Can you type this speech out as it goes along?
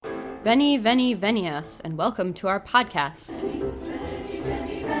Veni, veni, venias, and welcome to our podcast.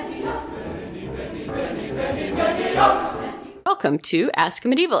 Welcome to Ask a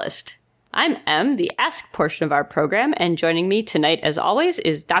Medievalist. I'm Em, the Ask portion of our program, and joining me tonight, as always,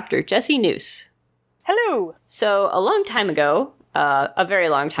 is Dr. Jessie Noose. Hello! So, a long time ago, a very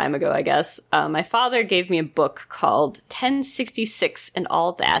long time ago, I guess, my father gave me a book called 1066 and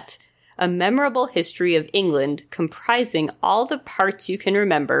All That, a memorable history of England comprising all the parts you can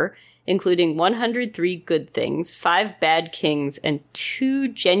remember, including 103 good things, 5 bad kings, and 2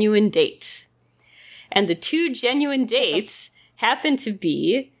 genuine dates. And the 2 genuine dates happen to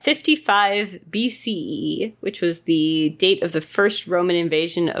be 55 BCE, which was the date of the first Roman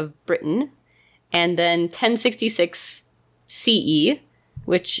invasion of Britain, and then 1066 CE,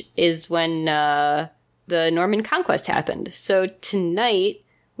 which is when the Norman conquest happened. So tonight,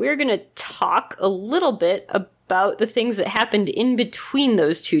 we're going to talk a little bit about the things that happened in between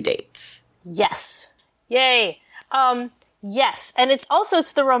those 2 dates. Yes. Yay. Yes. And it's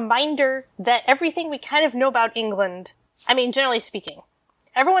the reminder that everything we kind of know about England, I mean, generally speaking,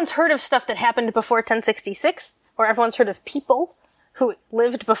 everyone's heard of stuff that happened before 1066, or everyone's heard of people who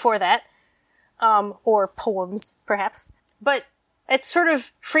lived before that, or poems, perhaps. But it's sort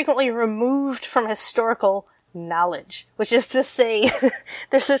of frequently removed from historical knowledge, which is to say,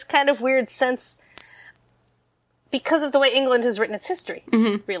 there's this kind of weird sense, because of the way England has written its history,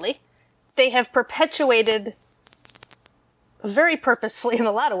 really. They have perpetuated, very purposefully in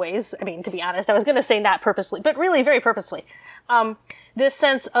a lot of ways, I mean, to be honest, I was going to say not purposely, but really very purposefully, this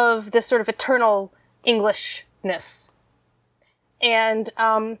sense of this sort of eternal Englishness. And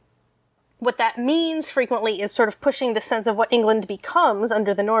what that means frequently is sort of pushing the sense of what England becomes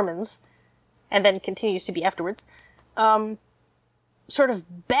under the Normans, and then continues to be afterwards, sort of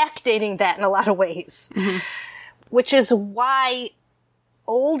backdating that in a lot of ways. Which is why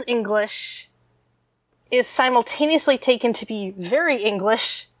Old English is simultaneously taken to be very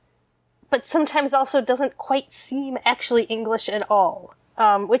English, but sometimes also doesn't quite seem actually English at all.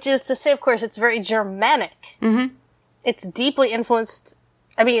 Which is to say, of course, it's very Germanic. It's deeply influenced,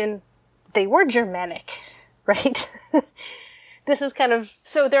 I mean, they were Germanic, right? This is kind of,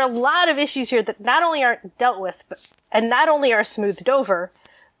 so there are a lot of issues here that not only aren't dealt with, and not only are smoothed over,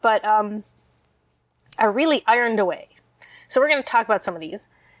 but are really ironed away. So we're going to talk about some of these.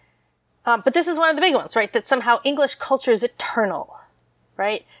 But this is one of the big ones, right? That somehow English culture is eternal,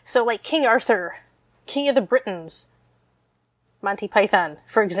 right? So like King Arthur, King of the Britons, Monty Python,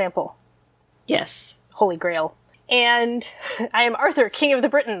 for example. Yes. Holy Grail. And I am Arthur, King of the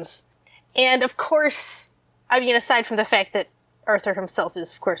Britons. And of course, I mean, aside from the fact that Arthur himself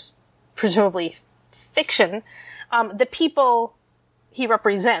is, of course, presumably fiction, the people he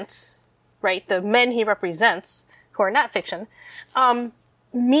represents, right, the men he represents, who are not fiction,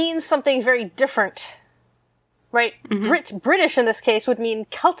 means something very different, right? British in this case would mean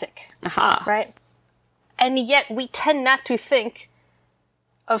Celtic, right? And yet we tend not to think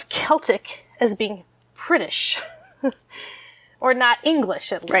of Celtic as being British, or not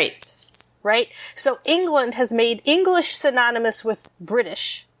English at least. Right? So England has made English synonymous with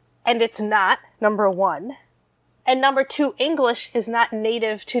British, and it's not, number one. And number two, English is not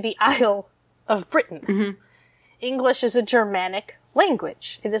native to the Isle of Britain. English is a Germanic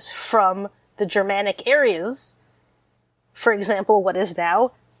language. It is from the Germanic areas. For example, what is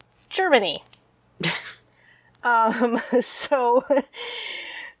now Germany. So,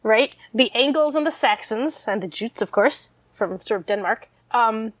 right? The Angles and the Saxons, and the Jutes, of course, from sort of Denmark,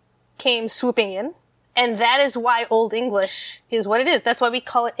 came swooping in, and that is why Old English is what it is. That's why we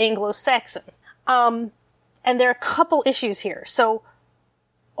call it Anglo-Saxon. And there are a couple issues here. So,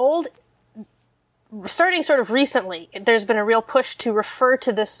 starting sort of recently, there's been a real push to refer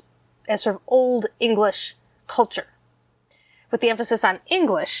to this as sort of Old English culture, with the emphasis on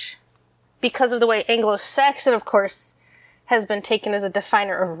English, because of the way Anglo-Saxon, of course, has been taken as a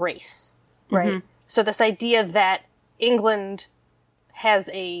definer of race, right? So this idea that England has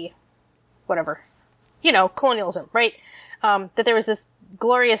a whatever, colonialism, right? That there was this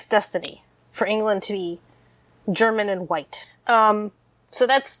glorious destiny for England to be German and white. So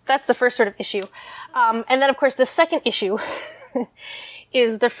that's the first sort of issue. And then, of course, the second issue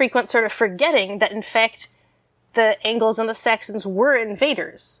is the frequent sort of forgetting that, in fact, the Angles and the Saxons were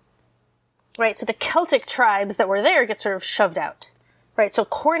invaders, right? So the Celtic tribes that were there get sort of shoved out, right? So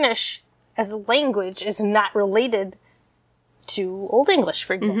Cornish as a language is not related to Old English,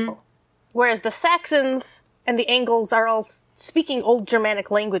 for example. Whereas the Saxons and the Angles are all speaking Old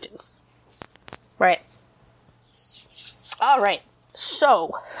Germanic languages. Right. All right.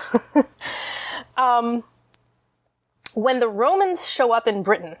 So, when the Romans show up in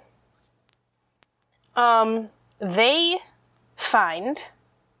Britain, They find,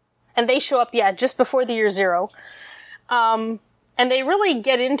 and they show up, just before the year 0. And they really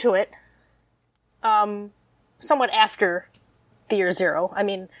get into it, somewhat after the year 0. I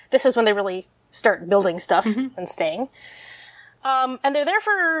mean, this is when they really start building stuff and staying. And they're there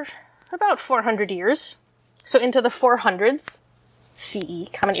for about 400 years. So into the 400s, CE,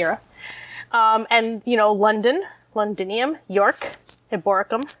 Common Era. And, London, Londinium, York,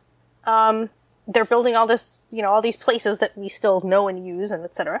 Eboracum. They're building all this, all these places that we still know and use and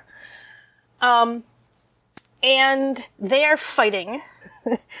etc. And they are fighting.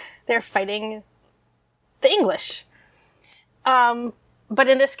 They're fighting the English. But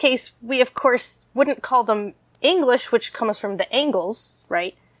in this case, we of course wouldn't call them English, which comes from the Angles,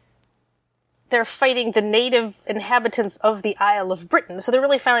 right? They're fighting the native inhabitants of the Isle of Britain. So they're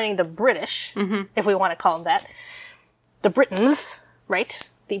really fighting the British, if we want to call them that. The Britons, right?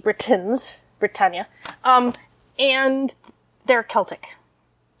 The Britons, Britannia. And they're Celtic.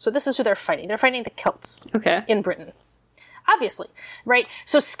 So this is who they're fighting. They're fighting the Celts. Okay. In Britain. Obviously, right?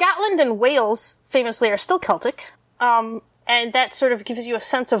 So Scotland and Wales, famously, are still Celtic. And that sort of gives you a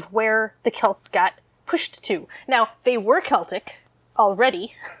sense of where the Celts got pushed to. Now, they were Celtic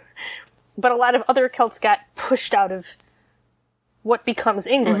already, but a lot of other Celts got pushed out of what becomes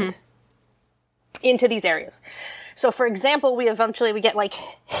England into these areas. So, for example, we get, like,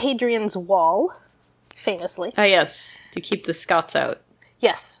 Hadrian's Wall, famously. Oh, yes. To keep the Scots out.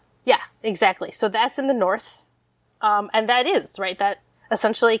 Yes. Yeah, exactly. So that's in the north. And that is, right, that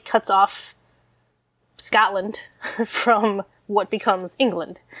essentially cuts off Scotland from what becomes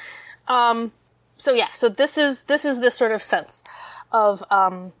England. So this is this sort of sense of,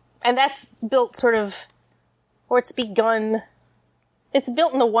 and that's built sort of, or it's built in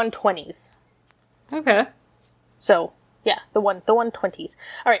the 120s. Okay. So, yeah, the 120s.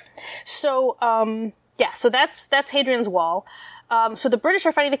 All right. So, so that's Hadrian's Wall. So the British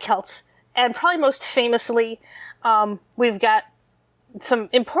are fighting the Celts, and probably most famously, we've got some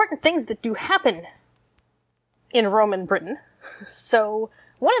important things that do happen in Roman Britain. So,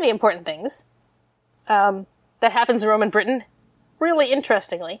 one of the important things that happens in Roman Britain, really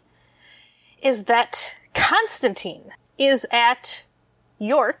interestingly, is that Constantine is at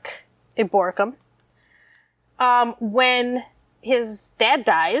York, Eboracum, when his dad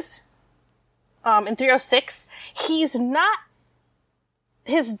dies, in 306.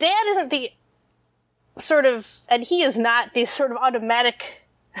 His dad isn't the sort of, and he is not the sort of automatic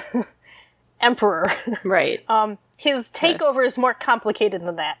emperor. Right. His takeover is more complicated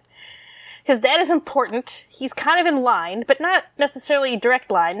than that. His dad is important. He's kind of in line, but not necessarily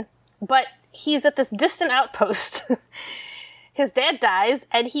direct line, but he's at this distant outpost. His dad dies,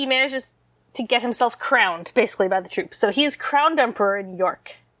 and he manages to get himself crowned, basically, by the troops. So he is crowned emperor in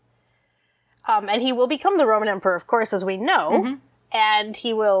York. And he will become the Roman emperor, of course, as we know, and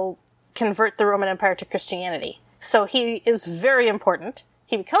he will convert the Roman Empire to Christianity. So he is very important.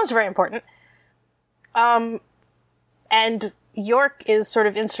 He becomes very important. And York is sort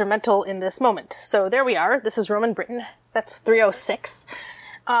of instrumental in this moment. So there we are. This is Roman Britain. That's 306.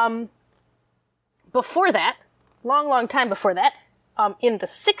 Before that, long time before that, in the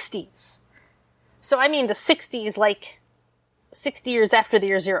 60s. So I mean the 60s, like 60 years after the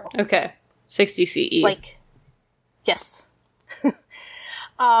year 0. Okay. 60 CE. Like, yes.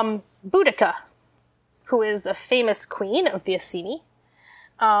 Boudica, who is a famous queen of the Iceni,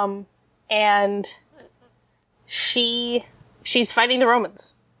 and she's fighting the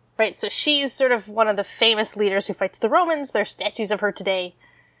Romans, right? So she's sort of one of the famous leaders who fights the Romans. There are statues of her today.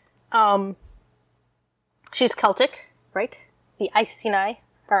 She's Celtic, right? The Iceni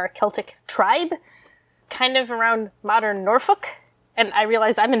are a Celtic tribe, kind of around modern Norfolk. And I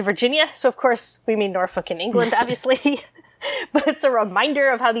realize I'm in Virginia, so of course we mean Norfolk in England, obviously. But it's a reminder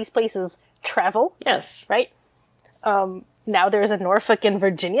of how these places travel. Yes. Right? Now there's a Norfolk in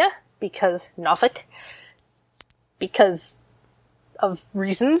Virginia, because Norfolk. Because of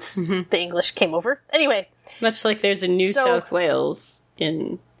reasons. The English came over. Anyway. Much like there's a New South Wales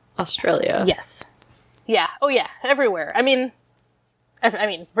in Australia. Yes. Yeah. Oh yeah. Everywhere. I mean,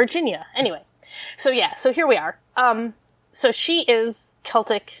 Virginia. Anyway. So here we are. So she is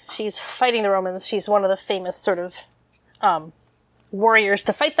Celtic. She's fighting the Romans. She's one of the famous sort of, warriors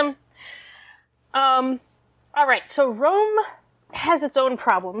to fight them. Alright, so Rome has its own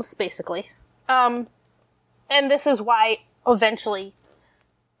problems, basically. And this is why, eventually,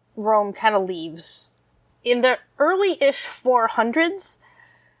 Rome kind of leaves. In the early-ish 400s,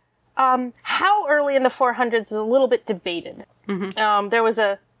 how early in the 400s is a little bit debated. There was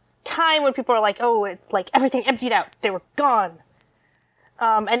a time when people were like, oh, everything emptied out. They were gone.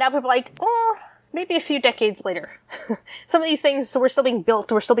 And now people are like, maybe a few decades later. Some of these things were still being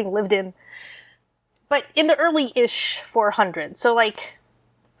built, were still being lived in. But in the early-ish 400s, so like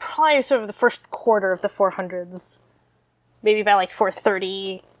probably sort of the first quarter of the 400s, maybe by like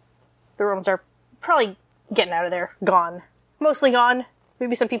 430, the Romans are probably getting out of there, gone. Mostly gone.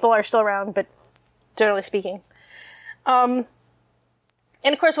 Maybe some people are still around, but generally speaking. And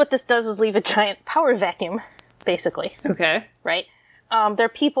of course what this does is leave a giant power vacuum, basically. Okay. Right? There are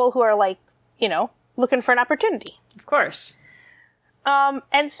people who are like, looking for an opportunity. Of course.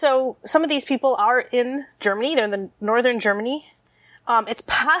 And so some of these people are in Germany. They're in the northern Germany. It's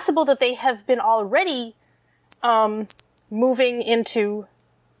possible that they have been already moving into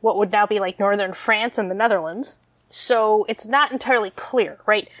what would now be like northern France and the Netherlands. So it's not entirely clear,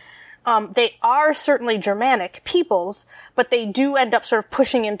 right? They are certainly Germanic peoples, but they do end up sort of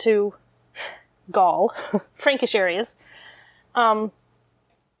pushing into Gaul, Frankish areas.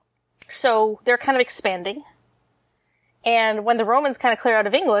 So they're kind of expanding. And when the Romans kind of clear out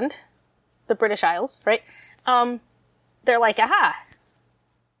of England, the British Isles, right? They're like, aha,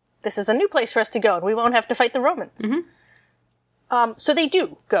 this is a new place for us to go, and we won't have to fight the Romans. Mm-hmm. So they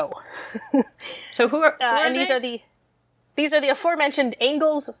do go. So who are and they? these are the aforementioned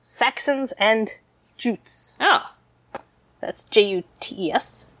Angles, Saxons, and Jutes. Oh. That's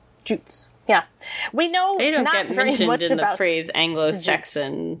J-U-T-E-S. Jutes. Yeah. We know They don't not get very mentioned much in the about phrase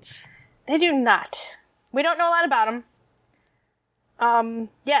Anglo-Saxons. They do not. We don't know a lot about them.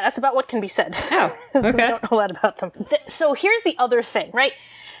 Yeah, that's about what can be said. Oh, okay. We don't know a lot about them. So here's the other thing, right?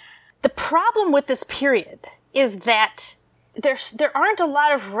 The problem with this period is that there aren't a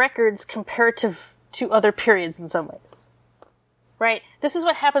lot of records comparative to other periods in some ways. Right? This is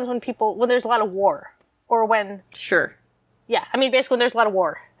what happens when there's a lot of war. Or when... Sure. Yeah, I mean, basically when there's a lot of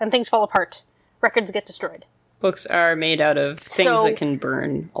war and things fall apart, records get destroyed. Books are made out of things that can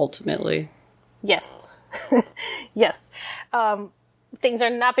burn, ultimately. Yes. Yes. Things are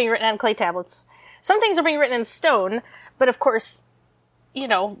not being written on clay tablets. Some things are being written in stone, but of course,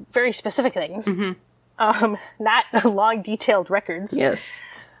 very specific things. Mm-hmm. Not long, detailed records. Yes.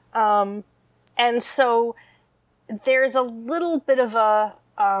 And so there's a little bit of a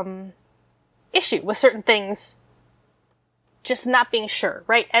issue with certain things just not being sure,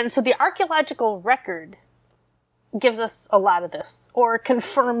 right? And so the archaeological record gives us a lot of this, or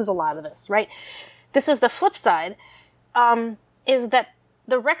confirms a lot of this, right? This is the flip side, is that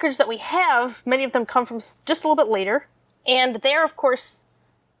the records that we have, many of them come from just a little bit later, and they're, of course,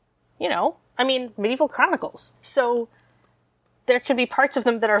 medieval chronicles. So there can be parts of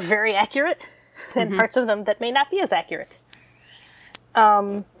them that are very accurate, and parts of them that may not be as accurate.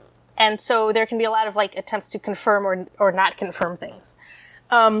 And so there can be a lot of, attempts to confirm or not confirm things.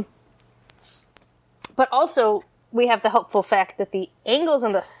 But also, we have the helpful fact that the Angles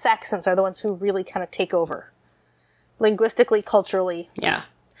and the Saxons are the ones who really kind of take over. Linguistically, culturally. Yeah.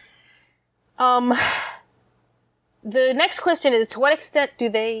 The next question is, to what extent do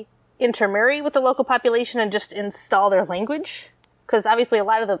they intermarry with the local population and just install their language? Because obviously a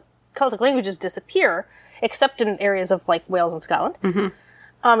lot of the Celtic languages disappear, except in areas of, Wales and Scotland.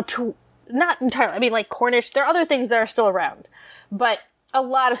 Mm-hmm. Not entirely. Cornish, there are other things that are still around. But a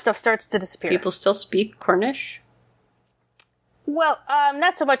lot of stuff starts to disappear. People still speak Cornish? Well,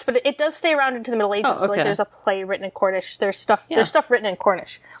 not so much, but it does stay around into the Middle Ages. Oh, okay. So, there's a play written in Cornish. There's stuff written in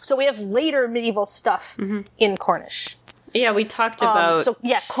Cornish. So we have later medieval stuff in Cornish. Yeah, we talked about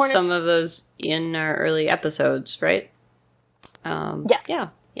Cornish, some of those in our early episodes, right? Yes. Yeah.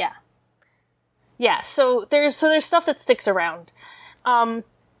 Yeah. Yeah. So there's stuff that sticks around,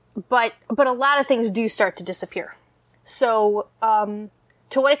 but a lot of things do start to disappear. So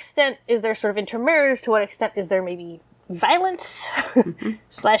to what extent is there sort of intermarriage? To what extent is there maybe violence /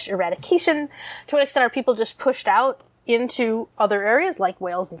 eradication? To what extent are people just pushed out into other areas like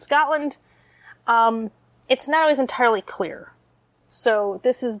Wales and Scotland? It's not always entirely clear. So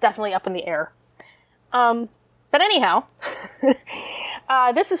this is definitely up in the air. But anyhow,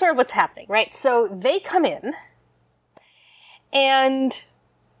 this is sort of what's happening, right? So they come in, and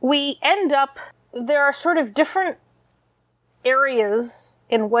we end up, there are sort of different areas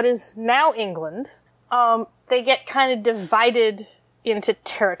in what is now England. They get kind of divided into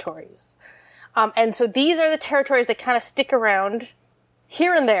territories. And so these are the territories that kind of stick around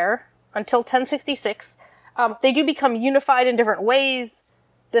here and there until 1066. They do become unified in different ways,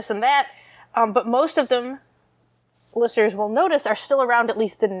 this and that. But most of them, listeners will notice, are still around at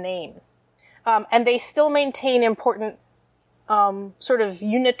least in name. And they still maintain important, sort of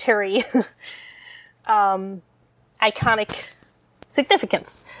unitary, iconic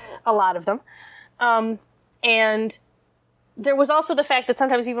significance, a lot of them. And there was also the fact that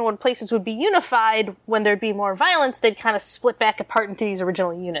sometimes even when places would be unified, when there'd be more violence, they'd kind of split back apart into these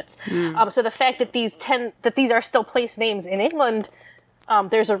original units. So the fact that these are still place names in England,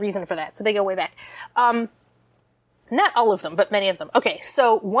 there's a reason for that. So they go way back. Not all of them, but many of them. Okay,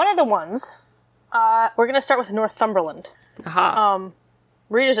 so one of the ones, we're going to start with Northumberland. Aha.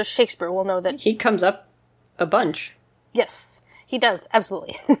 Readers of Shakespeare will know that. He comes up a bunch. Yes, he does,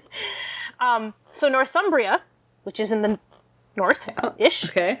 absolutely. So Northumbria, which is in the north-ish.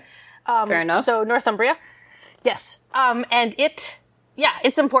 Okay. Fair enough. So Northumbria, yes. And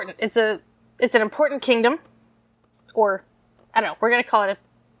it's important. It's an important kingdom, or, I don't know, we're going to call it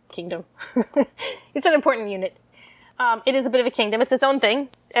a kingdom. It's an important unit. It is a bit of a kingdom. It's its own thing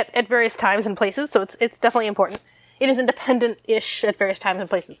at various times and places, so it's definitely important. It is independent-ish at various times and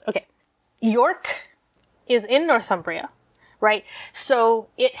places. Okay. York is in Northumbria, right? So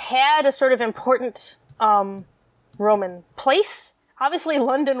it had a sort of important Roman place. Obviously,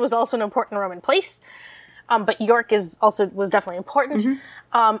 London was also an important Roman place, but York was definitely important.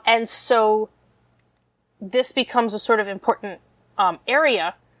 And so this becomes a sort of important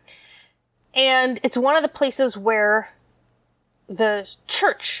area. And it's one of the places where the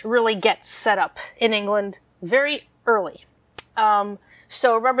church really gets set up in England very early.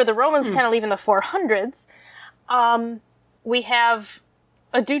 So remember, the Romans kind of leave in the 400s. We have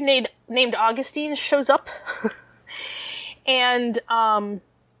a dude named Augustine shows up. And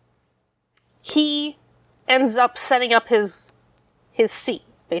he ends up setting up his seat,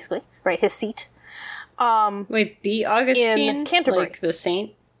 basically, right? His seat. Wait, the Augustine? In Canterbury. Like the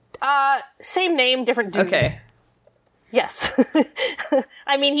saint? Same name, different dude. Okay. Yes.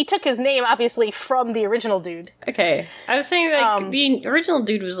 I mean, he took his name, obviously, from the original dude. Okay. I was saying, like, the original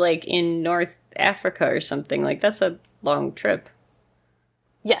dude was, like, in North Africa or something. Like, that's a long trip.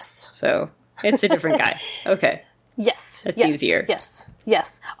 Yes. So, it's a different guy. Okay. Yes. That's easier.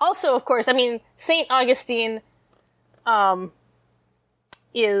 Yes. Also, of course, I mean, St. Augustine,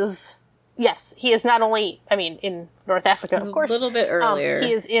 he is not only, I mean, in North Africa, of course. A little bit earlier.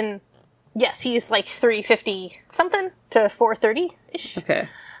 He is he's like 350 something to 430-ish. Okay.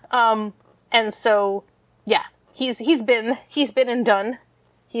 And so, yeah, he's been and done.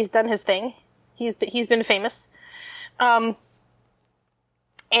 He's done his thing. He's been famous.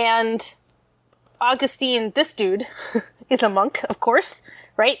 And Augustine, this dude, is a monk, of course,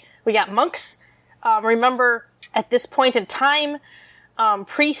 right? We got monks. Remember, at this point in time,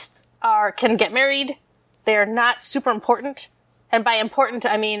 priests can get married. They're not super important. And by important,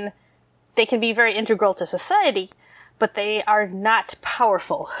 I mean, they can be very integral to society, but they are not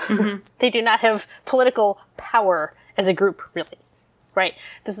powerful. They do not have political power as a group, really, right?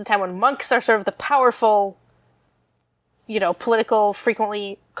 This is a time when monks are sort of the powerful, political,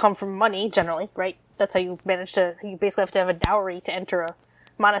 frequently come from money, generally, right? That's how you you basically have to have a dowry to enter a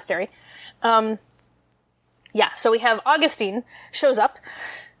monastery. So we have Augustine shows up.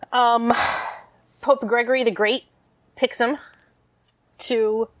 Pope Gregory the Great picks him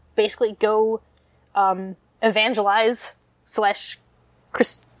to basically go evangelize /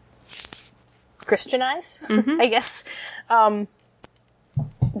 Christianize, I guess,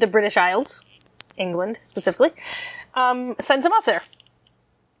 the British Isles, England specifically, sends him off there.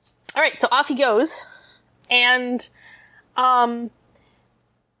 All right, so off he goes, and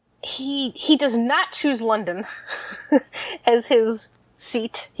he does not choose London as his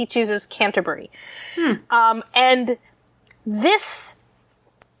seat. He chooses Canterbury. And this,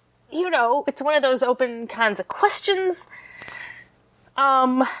 it's one of those open kinds of questions.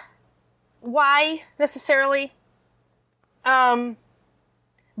 Why necessarily? But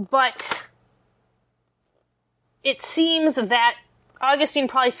it seems that Augustine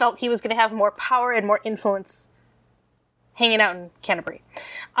probably felt he was going to have more power and more influence hanging out in Canterbury.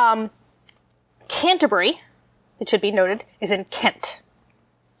 Canterbury, it should be noted, is in Kent.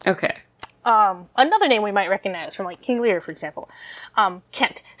 Okay. Another name we might recognize from, like, King Lear, for example.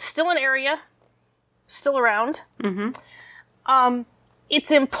 Kent. Still an area. Still around. It's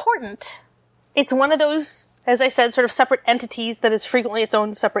important. It's one of those, as I said, sort of separate entities that is frequently its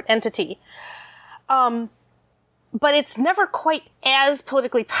own separate entity. But it's never quite as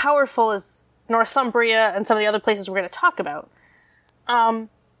politically powerful as Northumbria and some of the other places we're going to talk about.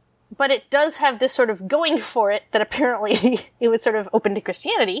 But it does have this sort of going for it that apparently it was sort of open to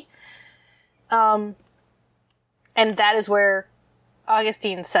Christianity. And that is where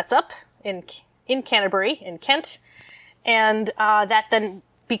Augustine sets up in Canterbury, in Kent. And that then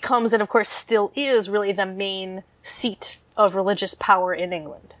becomes, and of course still is, really the main seat of religious power in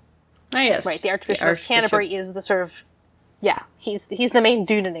England. Oh, yes. Right, the Archbishop of Canterbury is the sort of, he's the main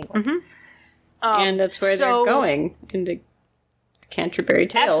dude in England. And that's where they're going, into Canterbury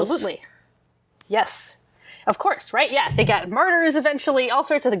Tales. Absolutely. Yes. Of course, right? Yeah, they got murders eventually. All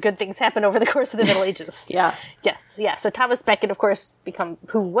sorts of the good things happen over the course of the Middle Ages. Yeah. Yes, yeah. So Thomas Becket, of course,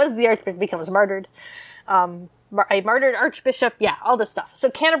 who was the archbishop, becomes martyred. A martyred archbishop. Yeah, all this stuff. So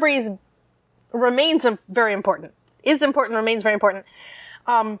Canterbury remains very important. Remains very important.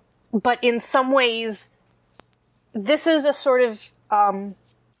 But in some ways, this is a sort of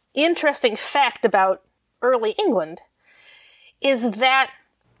interesting fact about early England, is that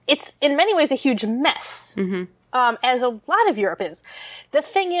it's in many ways a huge mess, as a lot of Europe is. The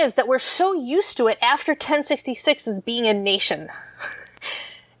thing is that we're so used to it after 1066 as being a nation.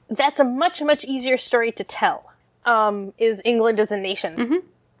 That's a much, much easier story to tell, is England as a nation,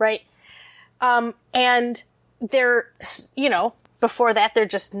 right? And they're, before that, they're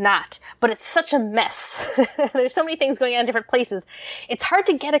just not. But it's such a mess. There's so many things going on in different places. It's hard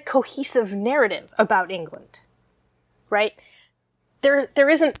to get a cohesive narrative about England, right? There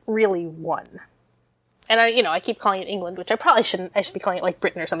isn't really one. And I keep calling it England, which I probably shouldn't. I should be calling it like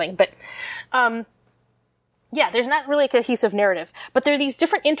Britain or something. But, yeah, there's not really a cohesive narrative. But there are these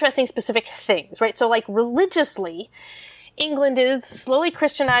different interesting specific things, right? So like religiously, England is slowly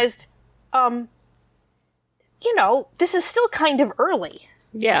Christianized. This is still kind of early.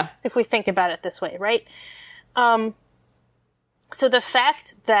 Yeah. If we think about it this way, right? So the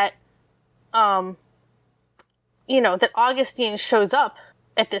fact that, that Augustine shows up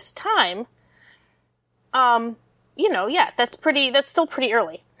at this time, that's still pretty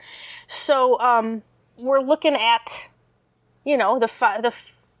early. So, we're looking at, the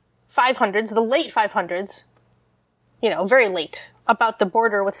 500s, the late 500s, very late, about the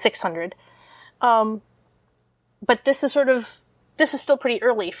border with 600. But this is still pretty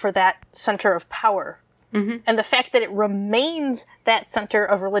early for that center of power. Mm-hmm. And the fact that it remains that center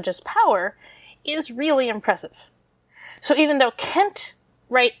of religious power is really impressive. So even though Kent,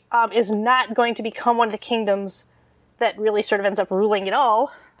 right, is not going to become one of the kingdoms that really sort of ends up ruling it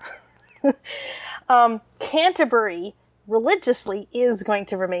all, Canterbury religiously is going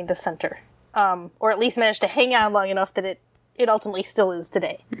to remain the center. Or at least manage to hang on long enough that it ultimately still is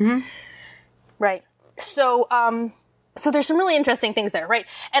today. Mm-hmm. Right. So there's some really interesting things there, right?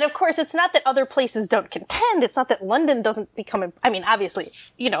 And of course, it's not that other places don't contend. It's not that London doesn't become, obviously,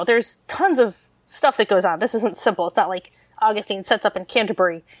 there's tons of stuff that goes on. This isn't simple. It's not like Augustine sets up in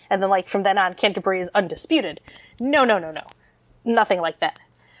Canterbury and then like from then on, Canterbury is undisputed. No. Nothing like that.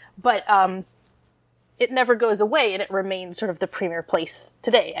 But, it never goes away and it remains sort of the premier place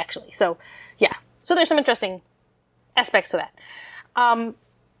today, actually. So, yeah. So there's some interesting aspects to that.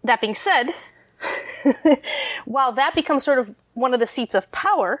 That being said, while that becomes sort of one of the seats of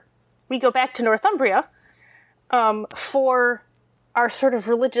power, we go back to Northumbria for our sort of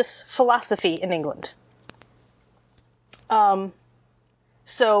religious philosophy in England.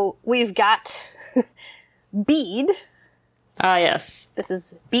 So we've got Bede. Ah, yes. This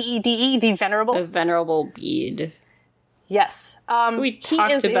is Bede, the Venerable. The Venerable Bede. Yes. We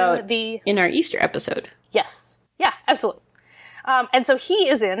talked about in our Easter episode. Yes. Yeah, absolutely. And so he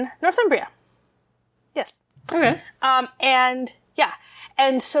is in Northumbria. Yes. Okay. And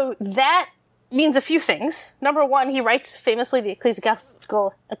so that means a few things. Number one, he writes famously the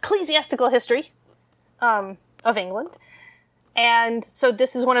ecclesiastical history of England. And so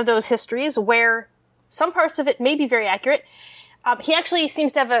this is one of those histories where some parts of it may be very accurate. He actually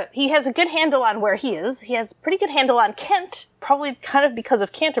seems to he has a good handle on where he is. He has a pretty good handle on Kent, probably kind of because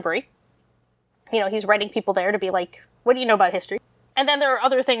of Canterbury. He's writing people there to be like, what do you know about history? And then there are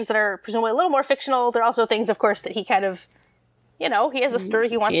other things that are presumably a little more fictional. There are also things, of course, that he kind of, he has a story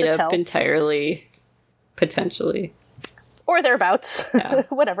he wants to tell. Entirely, potentially. Or thereabouts. Yeah.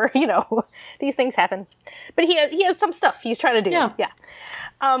 Whatever, these things happen. But he has some stuff he's trying to do. Yeah.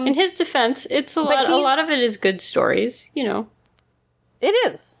 In his defense, it's a lot of it is good stories, It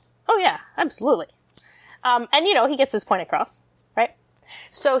is. Oh, yeah, absolutely. And, he gets his point across, right?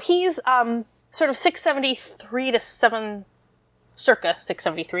 So he's sort of 673 to circa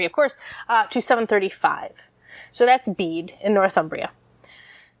 673, of course, to 735. So that's Bede in Northumbria.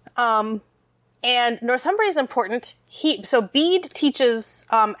 And Northumbria is important. So Bede teaches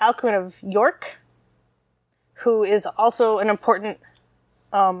Alcuin of York, who is also an important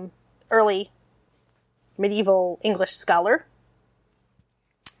early medieval English scholar.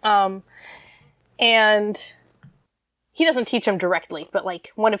 And he doesn't teach him directly, but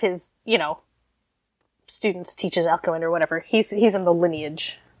like one of his, students teaches Alcuin or whatever. He's in the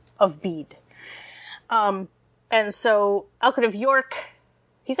lineage of Bede. And so Alcuin of York,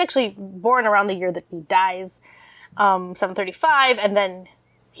 he's actually born around the year that he dies, 735, and then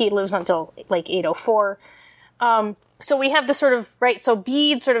he lives until like 804. so we have this sort of, right, so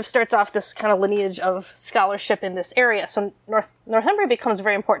Bede sort of starts off this kind of lineage of scholarship in this area. So Northumbria becomes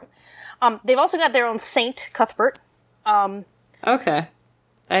very important. They've also got their own saint, Cuthbert. Okay.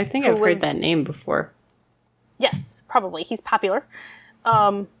 I think I've heard that name before. Yes, probably. He's popular.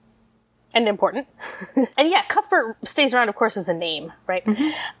 And important. And yeah, Cuthbert stays around, of course, as a name, right?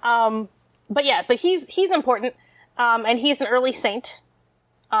 Mm-hmm. But he's important. And he's an early saint.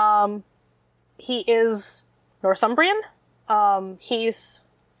 He is Northumbrian. He's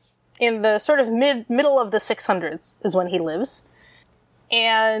in the sort of middle of the 600s is when he lives.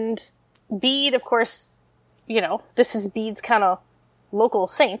 And Bede, of course, this is Bede's kind of local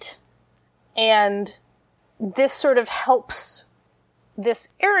saint. And this sort of helps this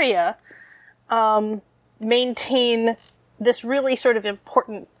area maintain this really sort of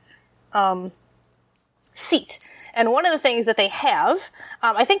important seat. And one of the things that they have,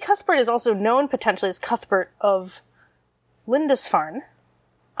 I think Cuthbert is also known potentially as Cuthbert of Lindisfarne.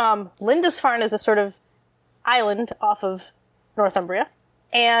 Lindisfarne is a sort of island off of Northumbria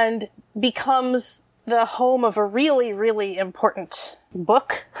and becomes the home of a really, really important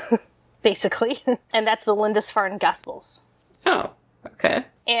book, basically. And that's the Lindisfarne Gospels. Oh, okay.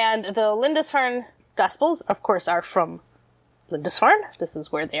 And the Lindisfarne Gospels, of course, are from Lindisfarne. This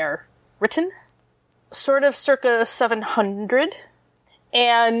is where they are written. Sort of circa 700.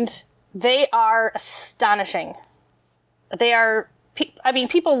 And they are astonishing. They are,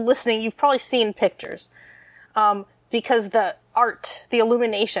 people listening, you've probably seen pictures. Because the art, the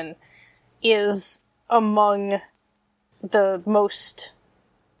illumination, is among the most,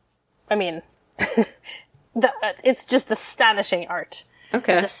 it's just astonishing art.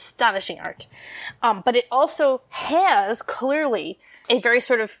 Okay. It's astonishing art. But it also has clearly a very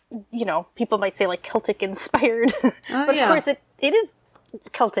sort of, people might say like Celtic inspired. But of course it is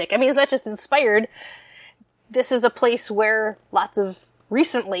Celtic. It's not just inspired. This is a place where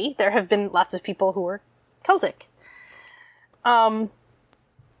recently there have been lots of people who are Celtic.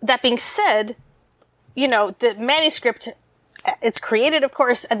 That being said, the manuscript, it's created, of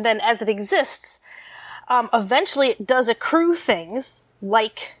course, and then as it exists, eventually it does accrue things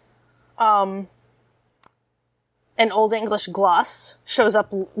like, an Old English gloss shows up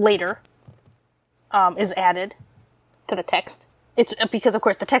later, is added to the text. It's because, of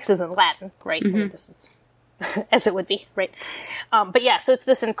course, the text is in Latin, right? Mm-hmm. This is, as it would be, right? But yeah, so it's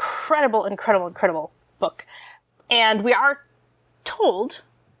this incredible, incredible, incredible book. And we are told,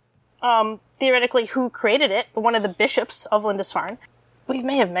 theoretically, who created it. One of the bishops of Lindisfarne. We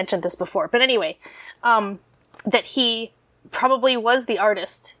may have mentioned this before, but anyway, that he probably was the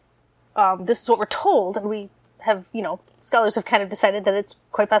artist. This is what we're told, and we have, scholars have kind of decided that it's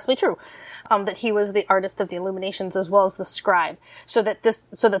quite possibly true, that he was the artist of the illuminations as well as the scribe. So that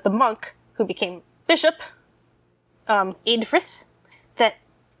the monk who became bishop, Eadfrith, that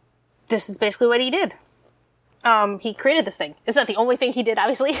this is basically what he did. He created this thing. It's not the only thing he did,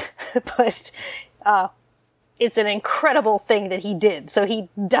 obviously, but, it's an incredible thing that he did. So he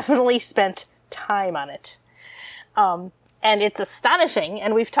definitely spent time on it. And it's astonishing,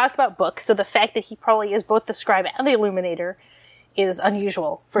 and we've talked about books, so the fact that he probably is both the scribe and the illuminator is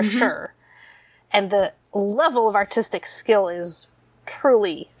unusual, for sure. And the level of artistic skill is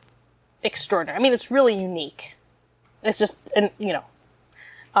truly extraordinary. It's really unique. It's just,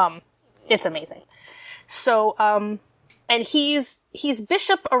 it's amazing. So, and he's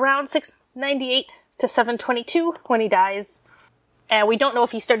bishop around 698 to 722 when he dies. And we don't know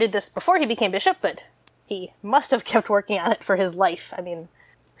if he started this before he became bishop, but he must have kept working on it for his life.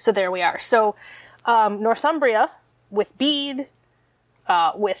 So there we are. So, Northumbria, with Bede,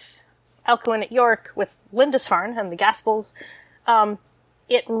 with Alcuin at York, with Lindisfarne and the Gospels,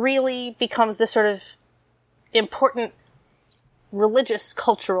 it really becomes this sort of important religious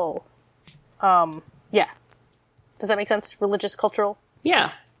cultural, Does that make sense? Religious cultural?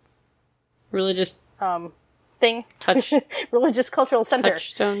 Yeah. Religious thing. Touch. Religious cultural center.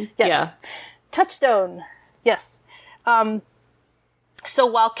 Touchstone. Yes. Yeah. Touchstone. Yes. So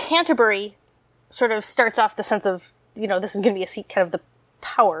while Canterbury sort of starts off the sense of, this is going to be a seat kind of the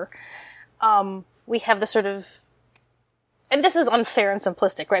power, we have the sort of, and this is unfair and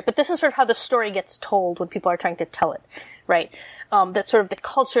simplistic, right? But this is sort of how the story gets told when people are trying to tell it, right? That sort of the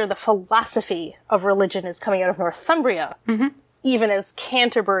culture, the philosophy of religion is coming out of Northumbria, even as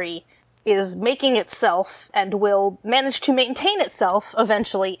Canterbury is making itself and will manage to maintain itself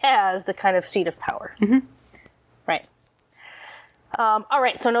eventually as the kind of seat of power. Right. All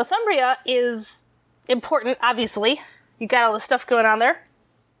right, so Northumbria is important, obviously. You got all the stuff going on there.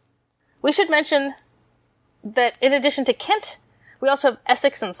 We should mention that in addition to Kent, we also have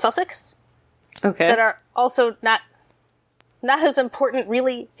Essex and Sussex. Okay. That are also not not as important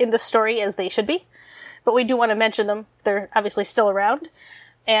really in the story as they should be, but we do want to mention them. They're obviously still around.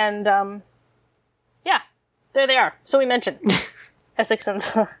 And, yeah, there they are. So we mentioned Essex and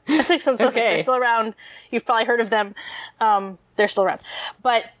Sussex are still around. You've probably heard of them. They're still around.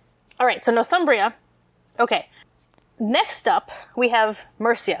 But, alright, so Northumbria. Okay. Next up, we have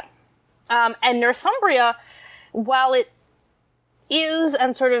Mercia. And Northumbria, while it is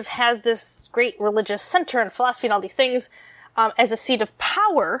and sort of has this great religious center and philosophy and all these things, as a seat of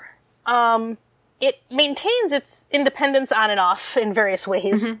power, it maintains its independence on and off in various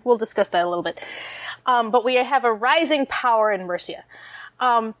ways. Mm-hmm. We'll discuss that a little bit. But we have a rising power in Mercia.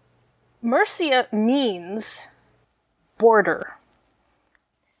 Mercia means border.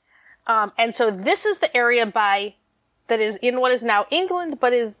 And so this is the area that is in what is now England,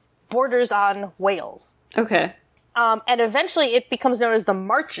 but borders on Wales. Okay. And eventually it becomes known as the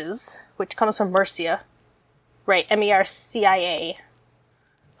Marches, which comes from Mercia. Right, Mercia.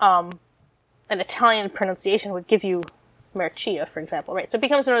 An Italian pronunciation would give you Mercia, for example, right? So it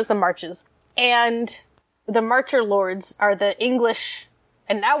becomes known as the Marches. And the Marcher lords are the English,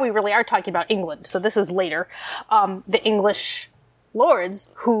 and now we really are talking about England, so this is later, the English lords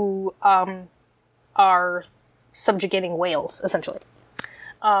who are subjugating Wales, essentially.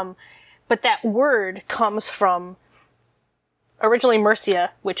 But that word comes from originally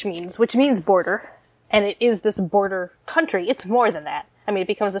Mercia, which means border, and it is this border country. It's more than that. I mean, it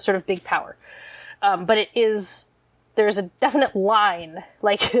becomes this sort of big power. But there's a definite line,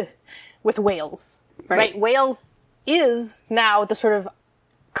 like, with Wales, right? Wales is now the sort of,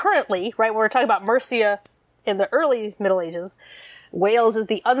 currently, right, when we're talking about Mercia in the early Middle Ages, Wales is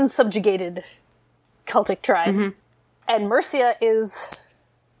the unsubjugated Celtic tribes. Mm-hmm. And Mercia is,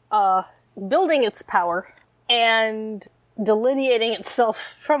 building its power and delineating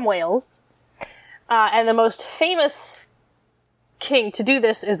itself from Wales. And the most famous king to do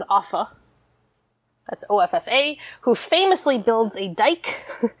this is Offa. That's Offa, who famously builds a dike,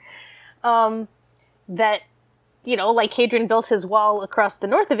 that, like Hadrian built his wall across the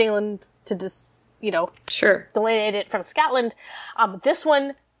north of England to just, sure, delineate it from Scotland. This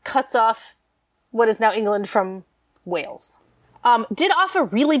one cuts off what is now England from Wales. Did Offa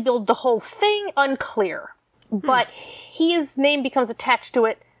really build the whole thing? Unclear. But his name becomes attached to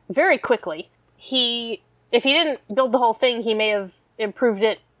it very quickly. If he didn't build the whole thing, he may have improved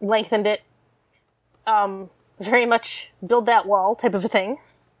it, lengthened it, very much build that wall type of a thing.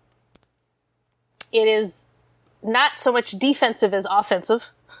 It is not so much defensive as offensive,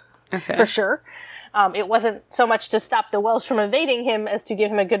 for sure. It wasn't so much to stop the Welsh from invading him as to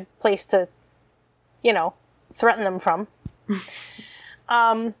give him a good place to, threaten them from.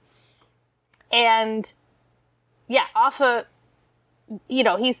 And yeah, Offa,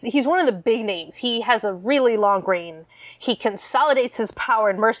 he's one of the big names. He has a really long reign. He consolidates his power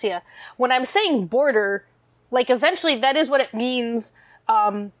in Mercia. When I'm saying border, eventually that is what it means.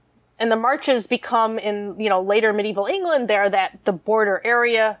 And the Marches become in, later medieval England, they're the border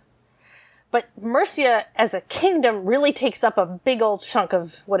area. But Mercia as a kingdom really takes up a big old chunk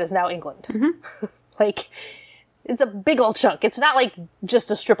of what is now England. Mm-hmm. It's a big old chunk. It's not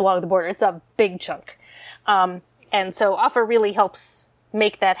just a strip along the border. It's a big chunk. And so Offa really helps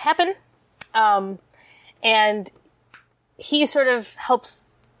make that happen. And he sort of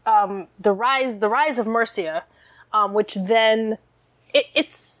helps, the rise of Mercia, which then,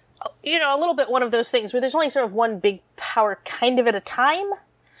 it's, a little bit one of those things where there's only sort of one big power kind of at a time.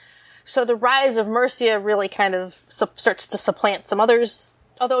 So the rise of Mercia really kind of starts to supplant some others.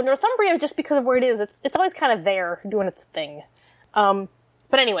 Although Northumbria, just because of where it is, it's always kind of there doing its thing. But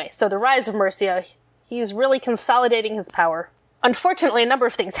anyway, so the rise of Mercia, he's really consolidating his power. Unfortunately, a number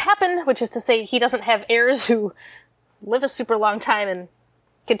of things happen, which is to say he doesn't have heirs who live a super long time and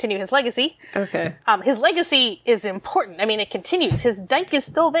continue his legacy. Okay. His legacy is important. I mean, it continues. His dike is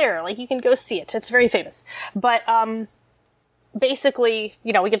still there. You can go see it. It's very famous. But, basically,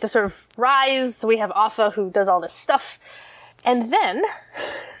 we get this sort of rise. We have Offa who does all this stuff. And then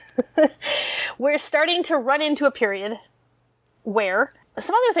we're starting to run into a period where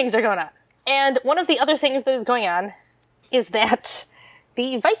some other things are going on. And one of the other things that is going on is that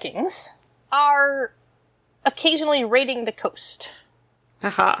the Vikings are occasionally raiding the coast.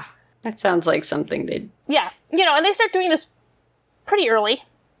 Aha. That sounds like something they'd... Yeah. And they start doing this pretty early.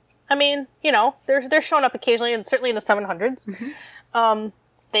 I mean, they're showing up occasionally, and certainly in the 700s. Mm-hmm.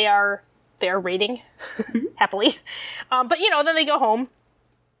 They are raiding, happily. But, then they go home.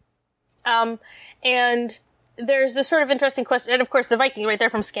 And there's this sort of interesting question, and of course the Viking, right, they're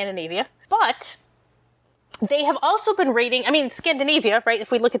from Scandinavia. But They have also been raiding, I mean, Scandinavia, right,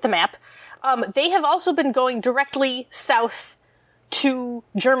 if we look at the map, they have also been going directly south to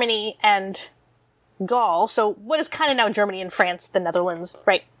Germany and Gaul, so what is kind of now Germany and France, the Netherlands,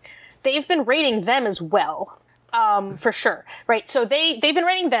 right? They've been raiding them as well, for sure, right? So they've been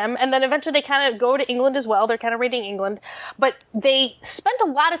raiding them, and then eventually they kind of go to England as well. They're kind of raiding England, but they spent a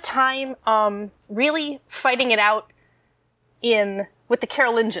lot of time, really fighting it out with the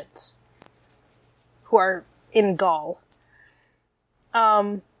Carolingians, who are in Gaul.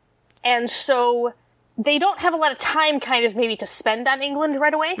 And so they don't have a lot of time kind of maybe to spend on England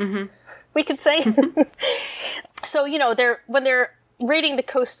right away, we could say. So, when they're raiding the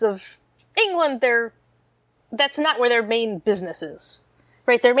coasts of England, that's not where their main business is,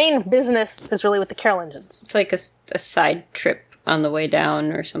 right? Their main business is really with the Carolingians. It's like a side trip on the way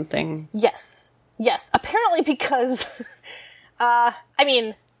down or something. Yes. Apparently because,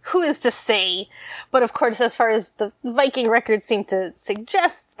 who is to say? But of course, as far as the Viking records seem to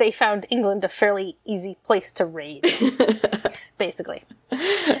suggest, they found England a fairly easy place to raid, basically.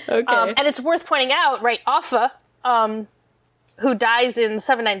 Okay. And it's worth pointing out, right, Offa, who dies in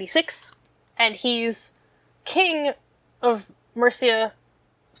 796, and he's king of Mercia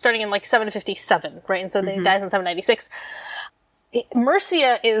starting in 757, right? And so then he dies in 796.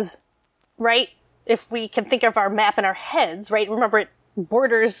 Mercia is, right, if we can think of our map in our heads, right? Remember, it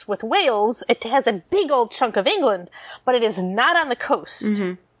borders with Wales. It has a big old chunk of England, but it is not on the coast,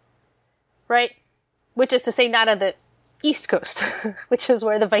 right? Which is to say, not on the east coast, which is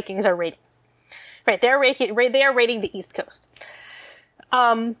where the Vikings are raiding. Right, they are raiding the east coast.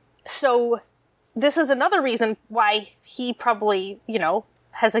 So this is another reason why he probably,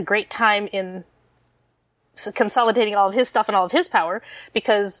 has a great time in consolidating all of his stuff and all of his power,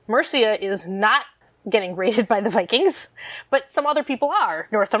 because Mercia is not getting raided by the Vikings, but some other people are.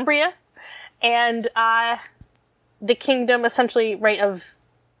 Northumbria and the kingdom, essentially, right, of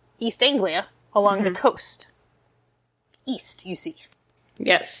East Anglia along the coast. East, you see.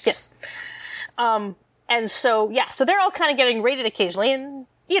 Yes. And so, so they're all kind of getting raided occasionally, and,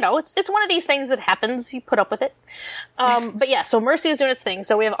 it's one of these things that happens, you put up with it. But yeah, so Mercia is doing its thing,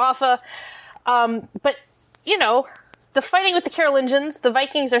 so we have Offa, but, the fighting with the Carolingians, the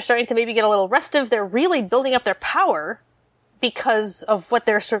Vikings are starting to maybe get a little restive. They're really building up their power because of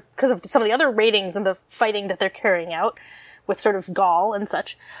because of some of the other raidings and the fighting that they're carrying out with sort of Gaul and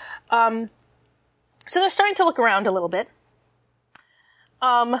such. So they're starting to look around a little bit.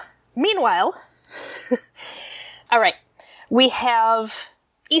 Meanwhile, all right, we have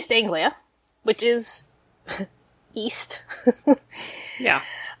East Anglia, which is east. Yeah.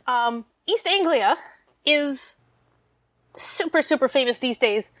 East Anglia is super, super famous these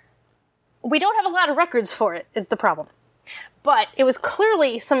days. We don't have a lot of records for it, is the problem. But it was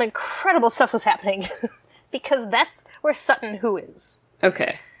clearly some incredible stuff was happening, because that's where Sutton Hoo is.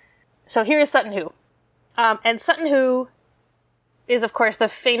 Okay. So here's Sutton Hoo. And Sutton Hoo is, of course, the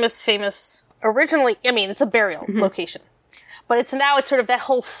famous, originally, it's a burial location. But it's sort of that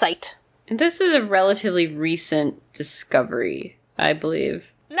whole site. And this is a relatively recent discovery, I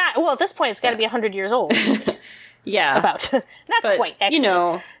believe. At this point, it's got to be 100 years old. Yeah. Not but, quite, actually.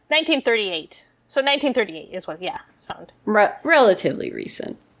 1938. So 1938 is what, it's found. Relatively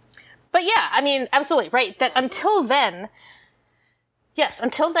recent. But yeah, absolutely, right. That until then,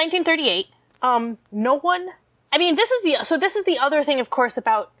 until 1938, no one, this is the other thing, of course,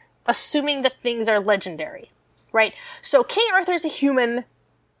 about assuming that things are legendary, right? So King Arthur's a human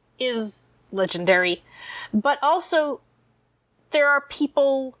is legendary, but also there are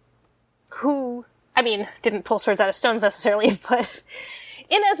people who, didn't pull swords out of stones necessarily, but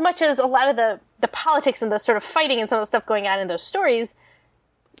in as much as a lot of the politics and the sort of fighting and some of the stuff going on in those stories,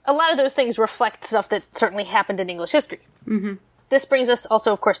 a lot of those things reflect stuff that certainly happened in English history. Mm-hmm. This brings us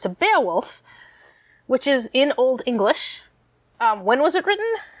also, of course, to Beowulf, which is in Old English. When was it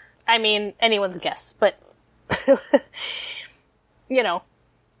written? Anyone's guess, but, it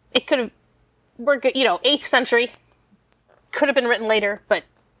could have, 8th century. Could have been written later, but,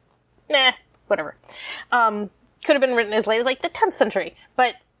 whatever. Could have been written as late as, the 10th century,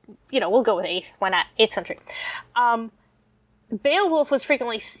 but, we'll go with 8th. Why not? 8th century. Beowulf was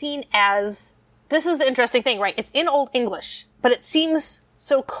frequently seen as, this is the interesting thing, right? It's in Old English, but it seems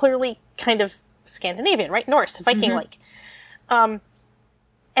so clearly kind of Scandinavian, right? Norse, Viking-like. And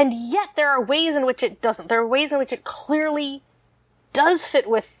yet there are ways in which it doesn't. There are ways in which it clearly does fit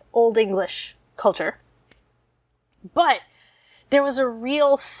with Old English culture. But there was a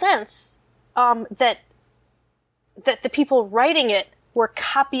real sense that the people writing it were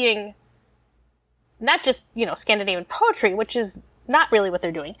copying not just, Scandinavian poetry, which is not really what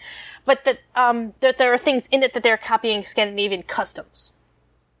they're doing, but that there are things in it that they're copying Scandinavian customs.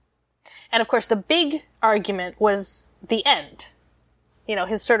 And of course, the big argument was the end. You know,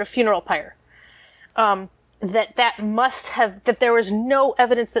 his sort of funeral pyre. That there was no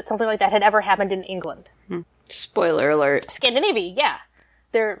evidence that something like that had ever happened in England. Spoiler alert. Scandinavia, yeah.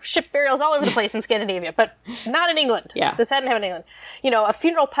 There are ship burials all over the place in Scandinavia, but not in England. Yeah. This hadn't happened in England. You know, a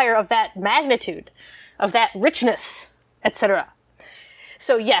funeral pyre of that magnitude, of that richness, etc.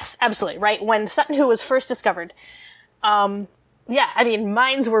 So yes, absolutely, right? When Sutton Hoo was first discovered,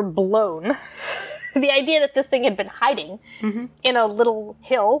 minds were blown. The idea that this thing had been hiding in a little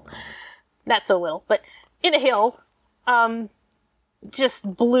hill, not so little, but in a hill,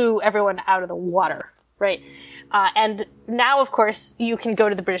 just blew everyone out of the water, right? And now, of course, you can go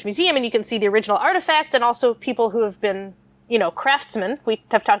to the British Museum and you can see the original artifacts and also people who have been, you know, craftsmen. We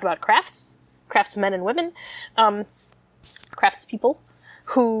have talked about craftsmen and women, craftspeople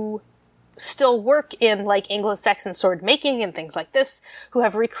who still work in, like, Anglo-Saxon sword making and things like this, who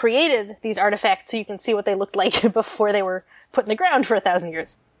have recreated these artifacts so you can see what they looked like before they were put in the ground for 1,000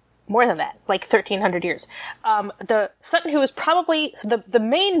 years. More than that, like 1,300 years. The Sutton Hoo is probably, the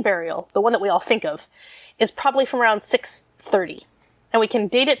main burial, the one that we all think of, is probably from around 630. And we can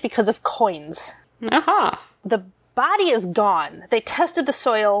date it because of coins. Aha. The body is gone. They tested the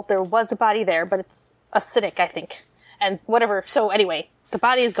soil. There was a body there, but it's acidic, I think. And whatever. So anyway, the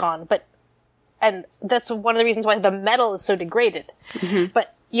body is gone, and that's one of the reasons why the metal is so degraded.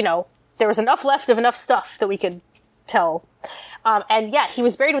 But, you know, there was enough left of enough stuff that we could tell. And yeah, he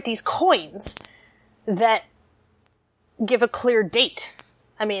was buried with these coins that give a clear date.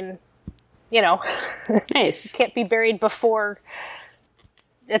 I mean, you know, Nice. can't be buried before,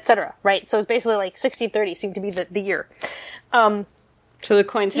 etc. Right? So it's basically like 1630 seemed to be the year. So the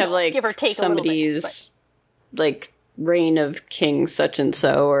coins have, know, like, give or take a little bit, somebody's, like, reign of king such and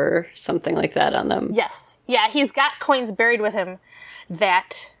so or something like that on them. Yes. Yeah, he's got coins buried with him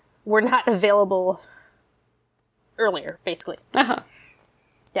that were not available earlier, basically. Uh-huh.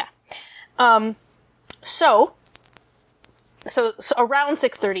 Yeah. So around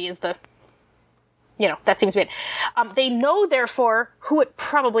 630 is the, you know, that seems to be it. They know, therefore, who it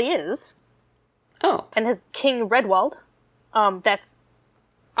probably is. Oh. And his King Redwald. That's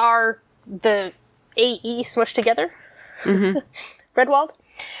the AE smushed together. Redwald.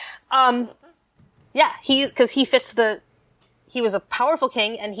 Yeah, because he was a powerful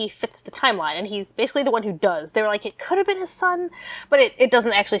king and he fits the timeline and he's basically the one who does. They were like, it could have been his son, but it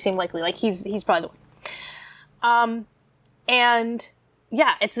doesn't actually seem likely. Like he's probably the one. And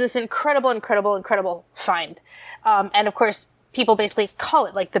yeah, it's this incredible find. And of course, people basically call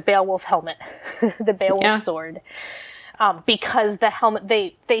it like the Beowulf helmet, the Beowulf sword. Because the helmet,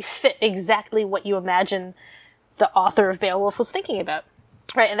 they fit exactly what you imagine the author of Beowulf was thinking about.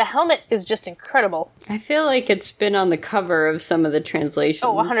 Right, and the helmet is just incredible. I feel like it's been on the cover of some of the translations.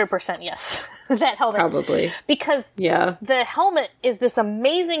 Oh, 100%, yes. That helmet. Probably. Because the helmet is this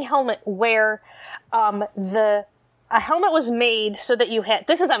amazing helmet where a helmet was made so that you had...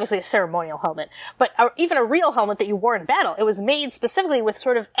 This is obviously a ceremonial helmet, but even a real helmet that you wore in battle. It was made specifically with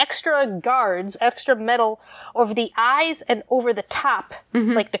sort of extra guards, extra metal over the eyes and over the top,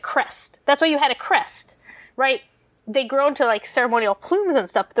 like the crest. That's why you had a crest, right? They grow into like ceremonial plumes and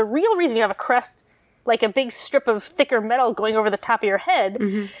stuff. The real reason you have a crest, like a big strip of thicker metal going over the top of your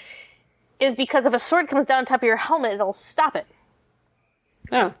head, is because if a sword comes down on top of your helmet, it'll stop it.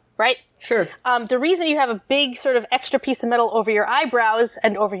 Oh. Right? Sure. The reason you have a big sort of extra piece of metal over your eyebrows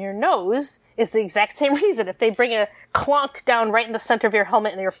and over your nose is the exact same reason. If they bring a clonk down right in the center of your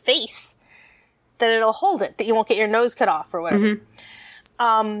helmet and your face, then it'll hold it, that you won't get your nose cut off or whatever.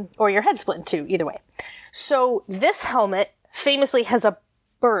 Or your head split in two, either way. So this helmet famously has a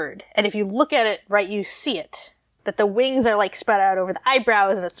bird, and if you look at it right, you see it. That the wings are like spread out over the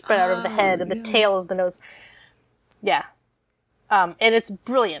eyebrows, and it's spread out over the head, and the tail is the nose. Yeah. And it's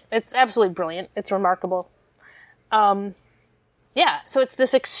brilliant. It's absolutely brilliant. It's remarkable. Yeah, so it's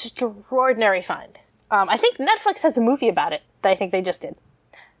this extraordinary find. I think Netflix has a movie about it that I think they just did.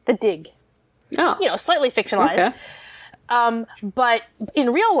 The Dig. Oh. You know, slightly fictionalized. Okay. But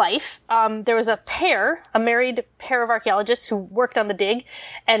in real life, there was a married pair of archaeologists who worked on the dig,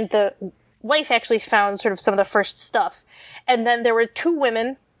 and the wife actually found sort of some of the first stuff. And then there were two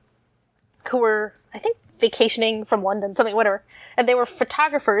women who were, I think, vacationing from London, something, whatever. And they were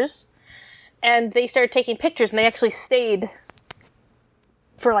photographers, and they started taking pictures, and they actually stayed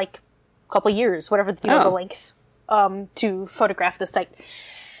for like a couple years, whatever the length, to photograph the site.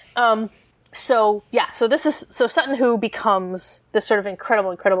 So Sutton Hoo becomes this sort of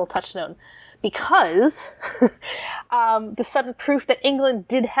incredible touchstone because the sudden proof that England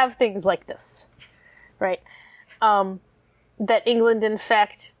did have things like this, right? That England, in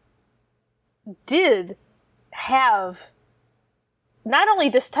fact, did have not only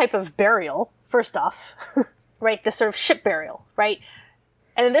this type of burial, first off, right, this sort of ship burial, right?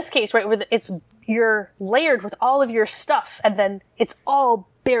 And in this case, right, where you're layered with all of your stuff, and then it's all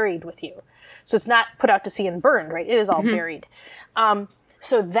buried with you. So it's not put out to sea and burned, right? It is all buried.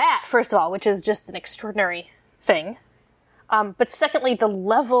 So that, first of all, which is just an extraordinary thing. But secondly, the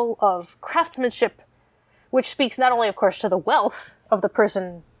level of craftsmanship, which speaks not only, of course, to the wealth of the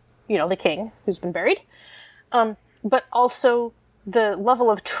person, the king who's been buried, but also the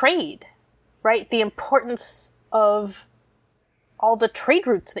level of trade, right? The importance of all the trade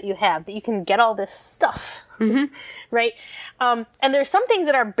routes that you have, that you can get all this stuff, right? And there's some things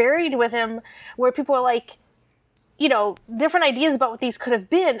that are buried with him where people are like, different ideas about what these could have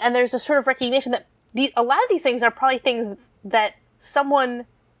been, and there's a sort of recognition that a lot of these things are probably things that someone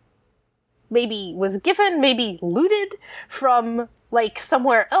maybe was given, maybe looted from, like,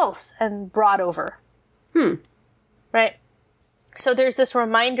 somewhere else and brought over. Right? So there's this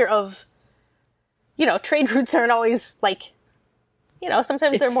reminder of, trade routes aren't always, like,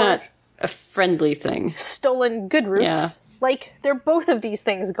 sometimes they're more... It's not a friendly thing. Stolen good routes. Yeah. Like, there are both of these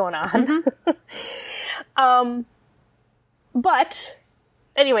things going on. But,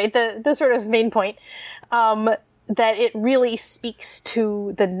 anyway, the sort of main point, that it really speaks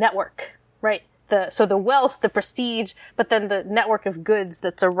to the network, right? So the wealth, the prestige, but then the network of goods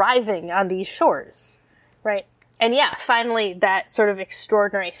that's arriving on these shores, right? And yeah, finally, that sort of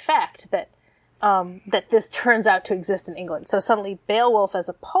extraordinary fact that this turns out to exist in England. So suddenly Beowulf as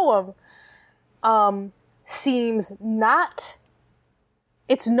a poem, seems not,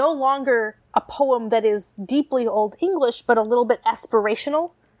 it's no longer a poem that is deeply Old English, but a little bit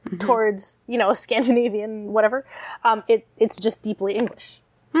aspirational towards, Scandinavian, whatever. It's just deeply English,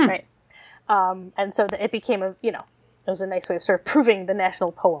 right? And so it became it was a nice way of sort of proving the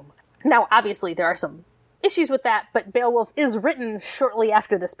national poem. Now, obviously, there are some issues with that, but Beowulf is written shortly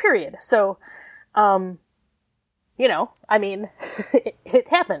after this period. So, it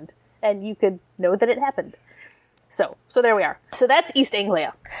happened, and you could know that it happened. So there we are. So that's East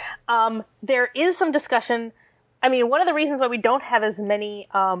Anglia. There is some discussion. I mean, one of the reasons why we don't have as many,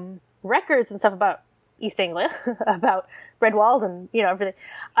 records and stuff about East Anglia, about Redwald and, everything,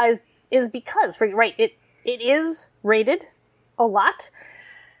 is because, right, it is raided a lot,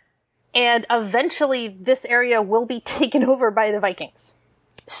 and eventually this area will be taken over by the Vikings.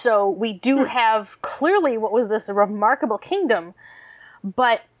 So we do have clearly what was this remarkable kingdom,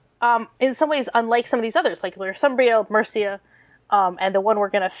 but in some ways unlike some of these others, like Northumbria, Mercia, and the one we're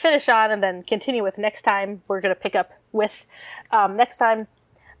going to finish on and then continue with next time, we're going to pick up with next time,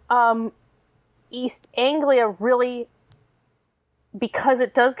 East Anglia really, because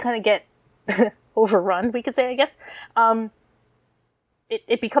it does kind of get overrun, we could say, I guess,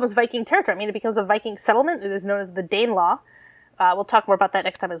 it becomes Viking territory. I mean, it becomes a Viking settlement. It is known as the Danelaw. We'll talk more about that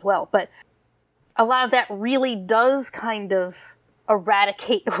next time as well. But a lot of that really does kind of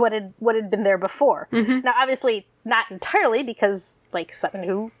eradicate what had been there before. Now, obviously, not entirely, because, like, Sutton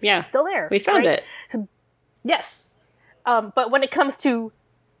Hoo is still there. We found it. So, yes. But when it comes to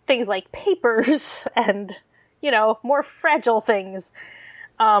things like papers and, more fragile things,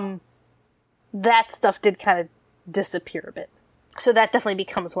 that stuff did kind of disappear a bit. So that definitely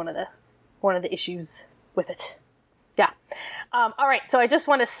becomes one of the issues with it. Yeah. All right. So I just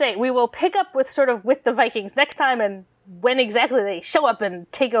want to say we will pick up with the Vikings next time and when exactly they show up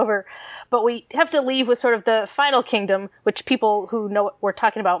and take over. But we have to leave with sort of the final kingdom, which people who know what we're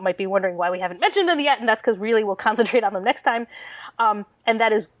talking about might be wondering why we haven't mentioned them yet. And that's because really we'll concentrate on them next time. And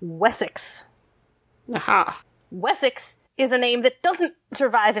that is Wessex. Aha. Wessex is a name that doesn't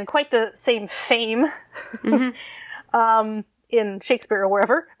survive in quite the same fame in Shakespeare or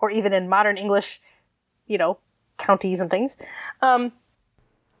wherever, or even in modern English, counties and things.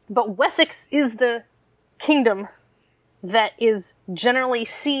 But Wessex is the kingdom that is generally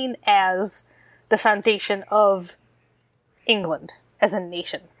seen as the foundation of England as a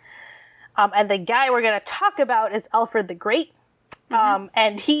nation. And the guy we're going to talk about is Alfred the Great.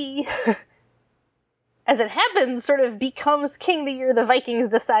 And he, as it happens, sort of becomes king the year the Vikings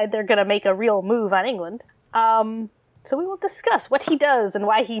decide they're going to make a real move on England. So we will discuss what he does and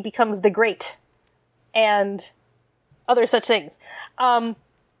why he becomes the Great and other such things.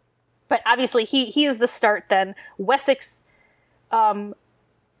 But obviously he is the start then. Wessex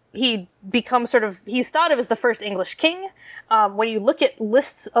he becomes sort of, he's thought of as the first English king. When you look at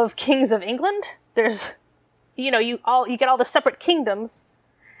lists of kings of England, there's, you get all the separate kingdoms,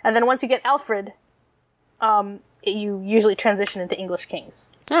 and then once you get Alfred, you usually transition into English kings.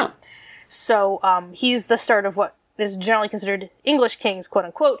 Oh. So, he's the start of what is generally considered English kings, quote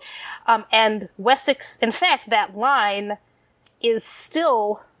unquote. And Wessex, in fact, that line is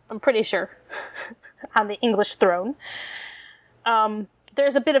still, I'm pretty sure, on the English throne.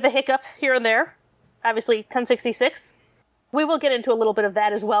 There's a bit of a hiccup here and there. Obviously, 1066. We will get into a little bit of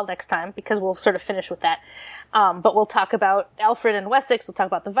that as well next time, because we'll sort of finish with that. But we'll talk about Alfred and Wessex, we'll talk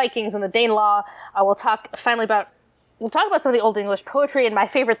about the Vikings and the Danelaw, we'll talk some of the Old English poetry, and my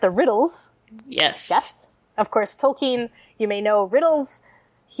favorite, the riddles. Yes. Yes. Of course, Tolkien, you may know riddles.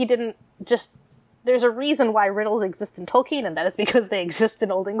 He didn't just... There's a reason why riddles exist in Tolkien, and that is because they exist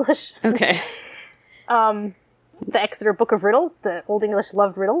in Old English. Okay. The Exeter Book of Riddles, the Old English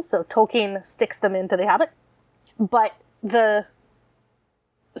loved riddles, so Tolkien sticks them into The Hobbit. But the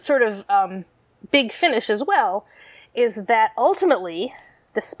sort of big finish as well is that ultimately,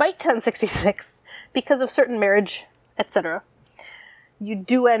 despite 1066, because of certain marriage, etc., you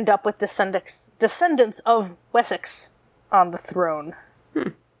do end up with descendants of Wessex on the throne.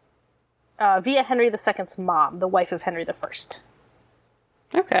 Via Henry II's mom, the wife of Henry I.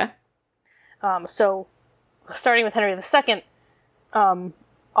 Okay. So, starting with Henry II,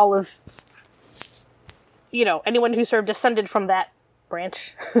 all of, anyone who's sort of descended from that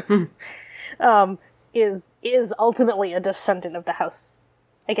branch, is ultimately a descendant of the house.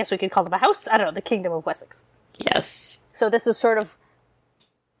 I guess we could call them a house? I don't know, the Kingdom of Wessex. Yes. So this is sort of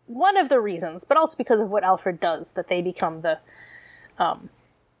one of the reasons, but also because of what Alfred does, that they become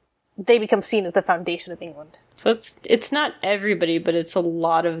seen as the foundation of England. So it's not everybody, but it's a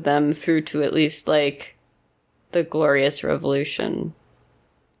lot of them through to at least, like, the Glorious Revolution.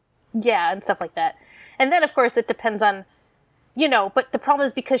 Yeah, and stuff like that. And then, of course, it depends on, but the problem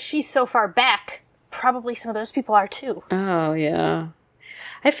is because she's so far back, probably some of those people are too. Oh, yeah.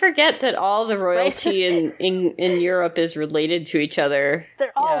 I forget that all the royalty in Europe is related to each other.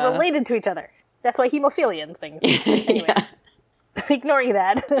 They're all related to each other. That's why hemophilia and things. Anyway. Yeah. Ignoring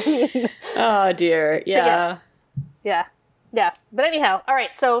that. Oh, dear. Yeah. Yes. Yeah. But anyhow, all right,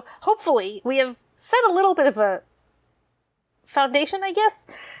 so hopefully we have set a little bit of a foundation, I guess,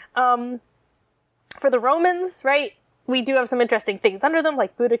 for the Romans, right? We do have some interesting things under them,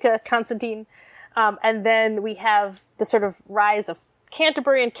 like Boudica, Constantine, and then we have the sort of rise of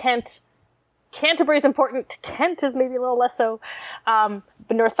Canterbury and Kent. Canterbury is important. Kent is maybe a little less so. But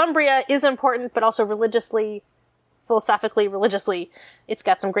Northumbria is important, but also philosophically, religiously, it's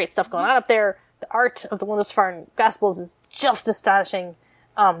got some great stuff going on up there. The art of the Lindisfarne Gospels is just astonishing.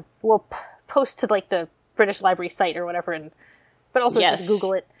 We'll post to like the British Library site or whatever, but also just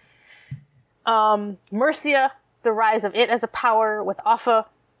Google it. Mercia, the rise of it as a power with Offa,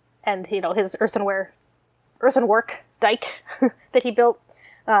 and his earthenwork dike that he built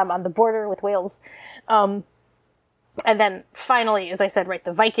on the border with Wales. And then finally, as I said, right,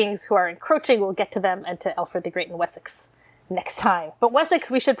 the Vikings who are encroaching, we'll get to them, and to Alfred the Great in Wessex next time. But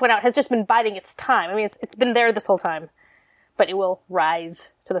Wessex, we should point out, has just been biding its time. I mean, it's been there this whole time, but it will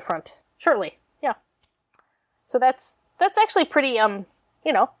rise to the front shortly. Yeah. So that's actually pretty,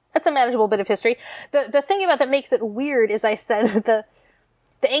 that's a manageable bit of history. The thing about that makes it weird is, I said, the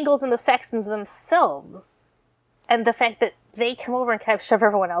Angles and the Saxons themselves, and the fact that they come over and kind of shove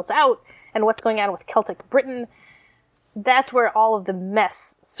everyone else out, and what's going on with Celtic Britain, that's where all of the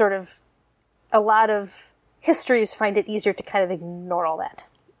mess sort of, a lot of histories find it easier to kind of ignore all that.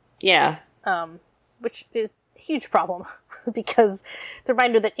 Yeah. Which is a huge problem, because the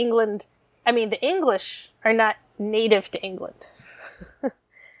reminder that the English are not native to England.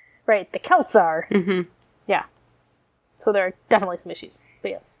 Right, the Celts are. Mm-hmm. Yeah. So there are definitely some issues,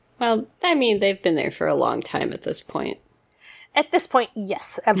 but yes. Well, I mean, they've been there for a long time at this point. At this point,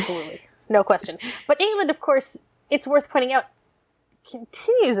 yes, absolutely. No question. But England, of course, it's worth pointing out,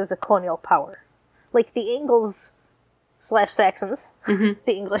 continues as a colonial power. Like the Angles/Saxons, the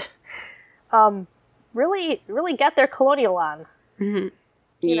English, really got their colonial on. Mm-hmm.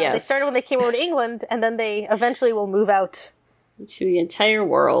 They started when they came over to England, and then they eventually will move out to the entire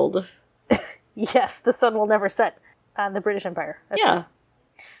world. Yes, the sun will never set on the British Empire. That's yeah. It.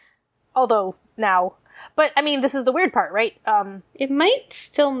 Although now, but I mean, this is the weird part, right? It might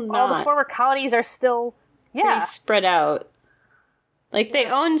still not. All the former colonies are still, pretty spread out. Like, they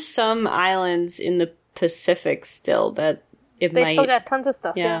own some islands in the Pacific still that they still got tons of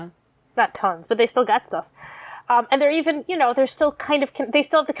stuff. Yeah. Not tons, but they still got stuff. And they're even, they're still they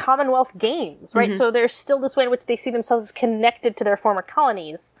still have the Commonwealth Games, right? So there's still this way in which they see themselves as connected to their former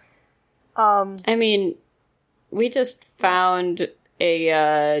colonies. I mean, we just found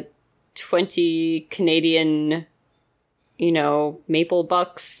a 20 Canadian, maple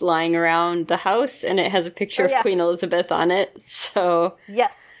bucks lying around the house, and it has a picture of Queen Elizabeth on it, so...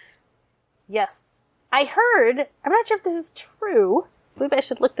 Yes. I heard, I'm not sure if this is true, maybe I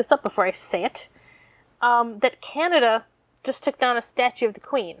should look this up before I say it, that Canada just took down a statue of the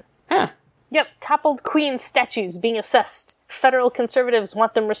Queen. Huh. Yep, toppled Queen statues being assessed. Federal conservatives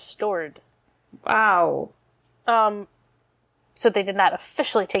want them restored. Wow. So they did not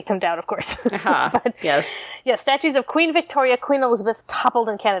officially take them down, of course. But, yes. Yeah, statues of Queen Victoria, Queen Elizabeth toppled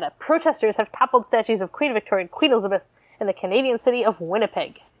in Canada. Protesters have toppled statues of Queen Victoria and Queen Elizabeth in the Canadian city of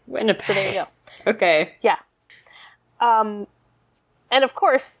Winnipeg. So there you go. Okay. Yeah. And of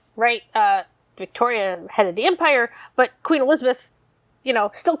course, right, Victoria headed the empire, but Queen Elizabeth,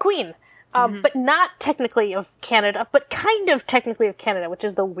 still queen. But not technically of Canada, but kind of technically of Canada, which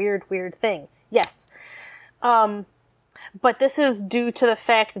is the weird thing. Yes. But this is due to the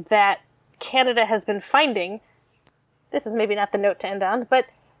fact that Canada has been finding, this is maybe not the note to end on, but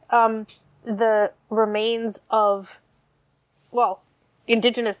the remains of,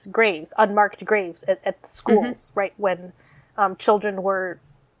 indigenous graves, unmarked graves at the schools, right, when children were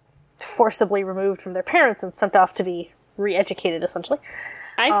forcibly removed from their parents and sent off to be re-educated, essentially.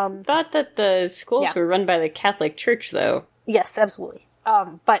 I thought that the schools were run by the Catholic Church, though. Yes, absolutely.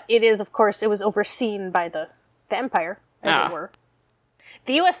 But it is, of course, it was overseen by the Empire, as it were.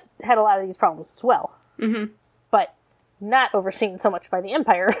 The U.S. had a lot of these problems as well. But not overseen so much by the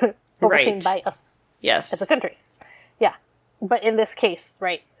Empire, overseen by us as a country. Yeah. But in this case,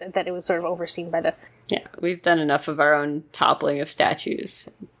 right, that it was sort of overseen by the... Yeah, we've done enough of our own toppling of statues.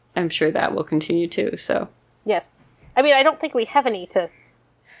 I'm sure that will continue too, so... Yes. I mean, I don't think we have any to...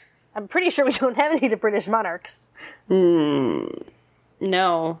 I'm pretty sure we don't have any to British monarchs. No,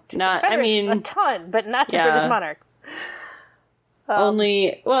 not... I mean... a ton, but not to British monarchs.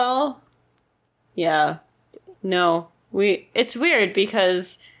 Only... Well... Yeah. No. It's weird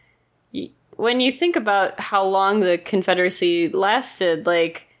because... When you think about how long the Confederacy lasted,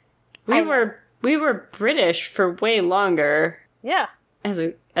 like, we were British for way longer. Yeah. But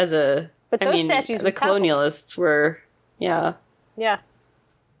those statues the colonialists were, Yeah.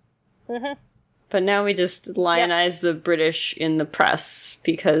 But now we just lionize the British in the press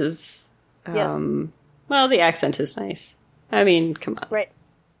because, the accent is nice. I mean, come on. Right.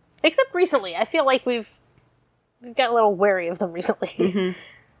 Except recently. I feel like we've got a little wary of them recently.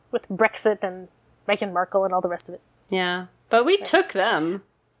 With Brexit and Meghan Markle and all the rest of it. Yeah. But we took them.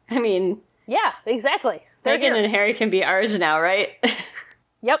 I mean... Yeah, exactly. Meghan and Harry can be ours now, right?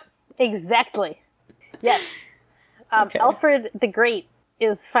 Yep, exactly. Yes. Alfred the Great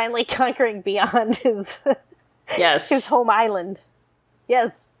is finally conquering beyond his... his home island.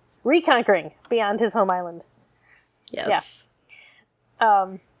 Yes. Reconquering beyond his home island. Yes.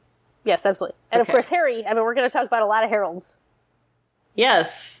 Yeah. Yes, absolutely. And of course, Harry, we're going to talk about a lot of heralds.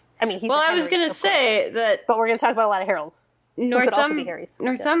 Yes. I mean, he's I was going to say that... But we're going to talk about a lot of heralds. Could also be Harry's.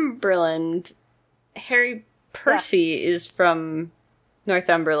 Northumberland, Harry Percy is from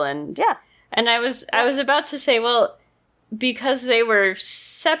Northumberland. Yeah. And I was about to say, well, because they were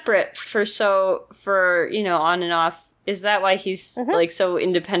separate for on and off, is that why he's so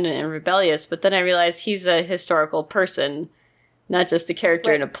independent and rebellious? But then I realized he's a historical person, not just a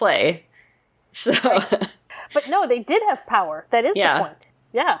character in a play. So... Right. But no, they did have power. That is the point.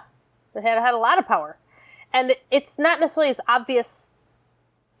 Yeah. They had a lot of power. And it's not necessarily as obvious,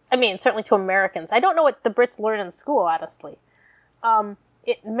 certainly to Americans. I don't know what the Brits learn in school, honestly.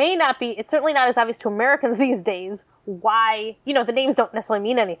 It's certainly not as obvious to Americans these days why, the names don't necessarily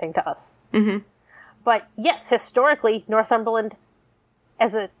mean anything to us. But yes, historically, Northumberland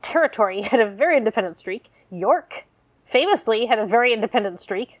as a territory had a very independent streak. York, famously, had a very independent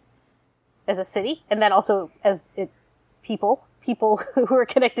streak. As a city, and then also as people who were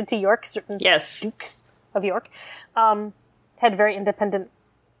connected to York, certain dukes of York, had very independent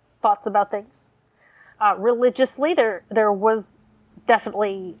thoughts about things. Religiously, there was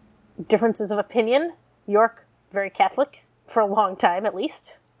definitely differences of opinion. York, very Catholic, for a long time at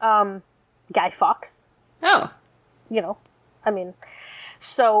least. Guy Fawkes. Oh. There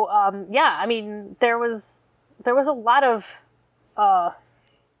was a lot of,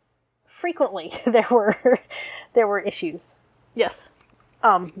 frequently there were issues. Yes.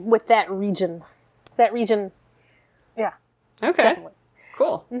 With that region. Yeah. Okay. Definitely.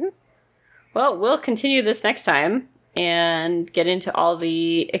 Cool. Well, we'll continue this next time and get into all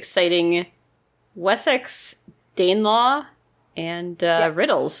the exciting Wessex Danelaw, and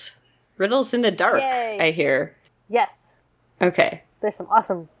riddles. Riddles in the dark, Yay. I hear. Yes. Okay. There's some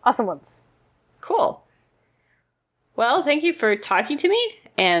awesome ones. Cool. Well, thank you for talking to me,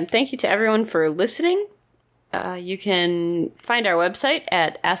 and thank you to everyone for listening. You can find our website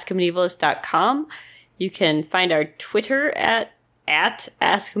at askamedievalist.com. You can find our Twitter at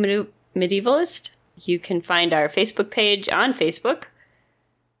askamedievalist. You can find our Facebook page on Facebook.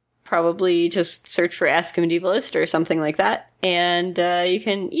 Probably just search for Ask a Medievalist or something like that. And you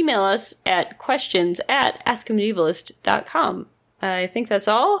can email us at questions@askamedievalist.com. I think that's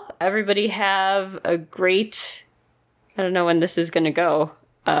all. Everybody have a great... I don't know when this is going to go.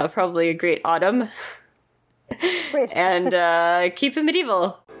 Probably a great autumn. Great. And keep it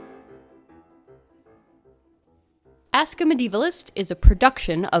medieval. Ask a Medievalist is a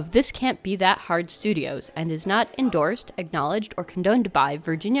production of This Can't Be That Hard Studios and is not endorsed, acknowledged, or condoned by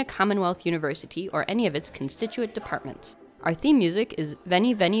Virginia Commonwealth University or any of its constituent departments. Our theme music is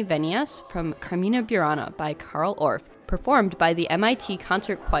Veni Veni Venias from Carmina Burana by Carl Orff, performed by the MIT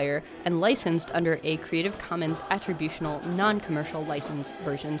Concert Choir and licensed under a Creative Commons Attributional Non-Commercial License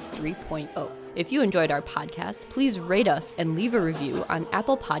version 3.0. If you enjoyed our podcast, please rate us and leave a review on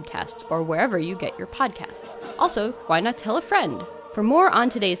Apple Podcasts or wherever you get your podcasts. Also, why not tell a friend? For more on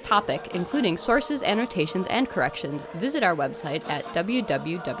today's topic, including sources, annotations, and corrections, visit our website at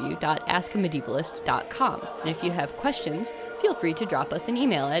www.askamedievalist.com. And if you have questions, feel free to drop us an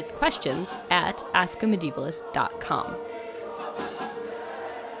email at questions@askamedievalist.com.